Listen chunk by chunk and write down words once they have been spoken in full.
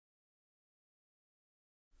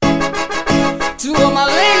to all my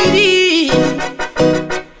lady,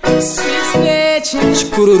 sweet snitch,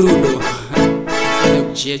 Chukururudo,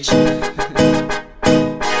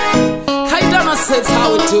 Kaidama says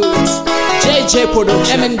how it do it. JJ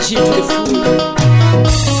production, MNG to the fool.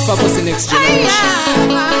 Focus the next generation.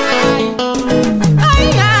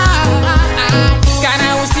 Kana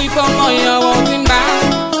usipo moyo wotimba,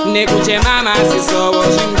 nekuche mama siso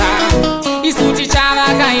wojimba. Isuti chava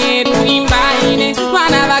kayeru imba ine,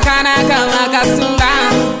 wana bakana kama kasumba.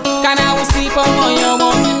 Kana usipo moyo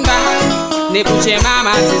wotimba, nekuche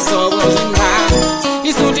mama siso wojimba.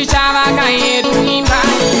 Isuti chava kayeru imba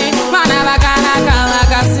ine, wana bakana kama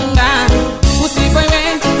kasumba. Usipo iwe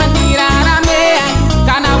mandira rame,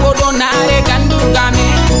 kana wodonare kandugame.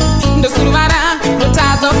 Ndo survara, ndo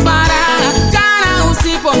tazo fara, kana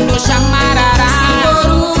usipo ndo shamarara.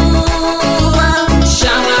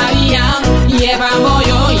 Shamaria, yeba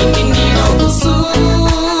moyo indino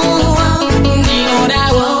kusuwa. Ndino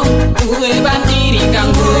dawo, uwe bandiri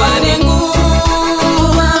kanguwa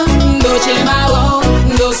nenguwa. Ndo chemawo,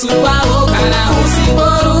 ndo suwawo, kana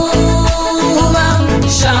usiporuwa.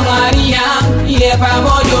 Shamaria, yeba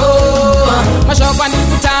moyo. Mashokwa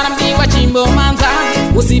nikutana mdiwa chimbo manza.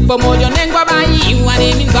 Usipo moyo nengwa bayi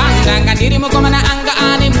wane minzwanda. Ngandiri mokoma na anga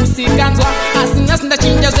ane musikanzwa. Asinya sinda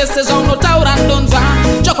chinja zese zono taura ndonzwa.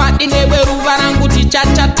 Chokwa inewe ruva rangu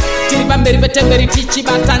tichachat. Tiriba mberi betemberi tichi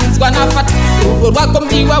batanzwa nafat. Rugo rwako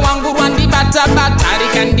mdiwa wangu rwandi bata bata.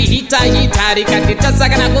 Rikandi hita hita rikandi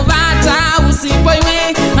tasaka na kuvata. Usipo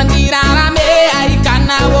iwe mandirarame.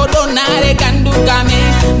 Aikana wodonare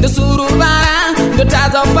kandugame. Ndo surubara, ndo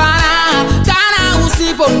tazofara. Kana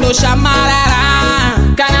usipo ndo shamarara.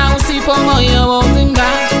 Kana usipo moyo wozimba.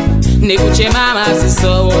 Nekuche mama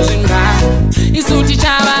siso wojimba. Isuti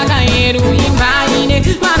chava kayeru imba ine,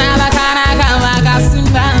 wana bakana kama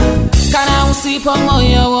kasimba. Kana usipo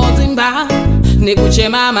moyo wozimba. Nekuche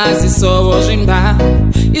mama siso wojimba.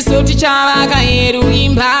 Isuti chava kayeru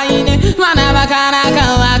imba ine, wana bakana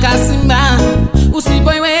kama kasimba.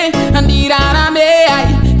 Usipo iwe andirarame,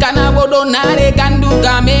 kana wodonare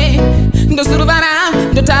kandugame. Ndo suruvara,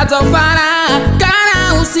 ndo tazofara.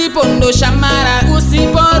 Kana usipo ndo shamara.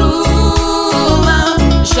 Usipo ruwa,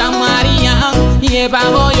 shamaria. Yeba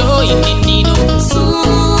moyo indino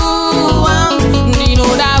kusuwa. Ndino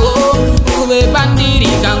dawo, uwe bandiri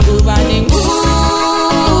kanguwa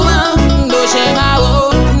nenguwa. Ndo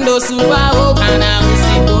shemawo, ndo suwawo. Kana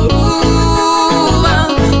usipo ruwa,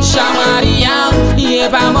 shamaria.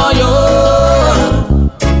 Yeba moyo.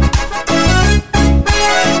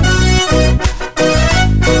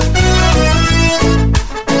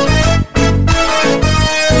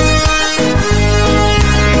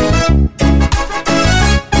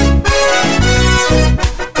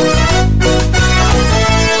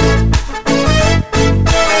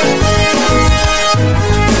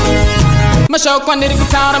 Mashokwa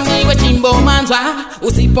nirikutara mdiwa chimbo manzwa.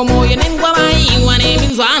 Usipo moyo nengwa mai wane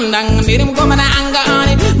minzwanda. Ndiri mgoma na anga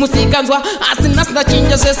ane musikanzwa. Asina sinda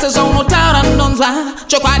chinja zese zono tara ndonzwa.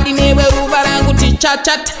 Chokwa dinewe rubarangu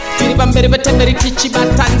tichachat. Tiriba mberi betemberi tichi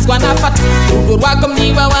batanzwa nafat. Rugo rwako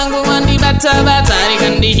mdiwa wangu wandi bata bata.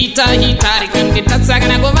 Rikandi hita hita rikandi tatsaga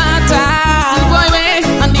na govata. Sipoiwe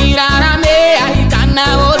andirarame.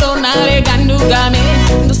 Aikana wodonare kandugame.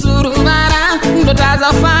 Ndo surubara, ndo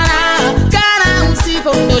tazafara. Kana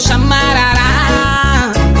usipo ndo shamarara.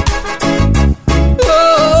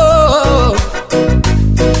 Oh,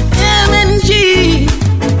 MNG.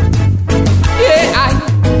 Yeah,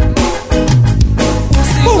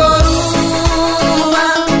 usipo ruwa,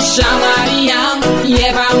 shamaria.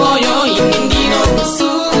 Yeba moyo indino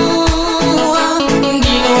kusuwa.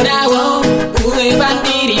 Ndino dawo, uwe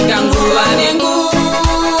bandiri kanguwa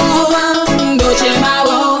nenguwa. Ndo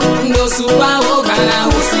chemawo, ndo suwawo. Kana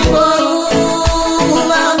usipo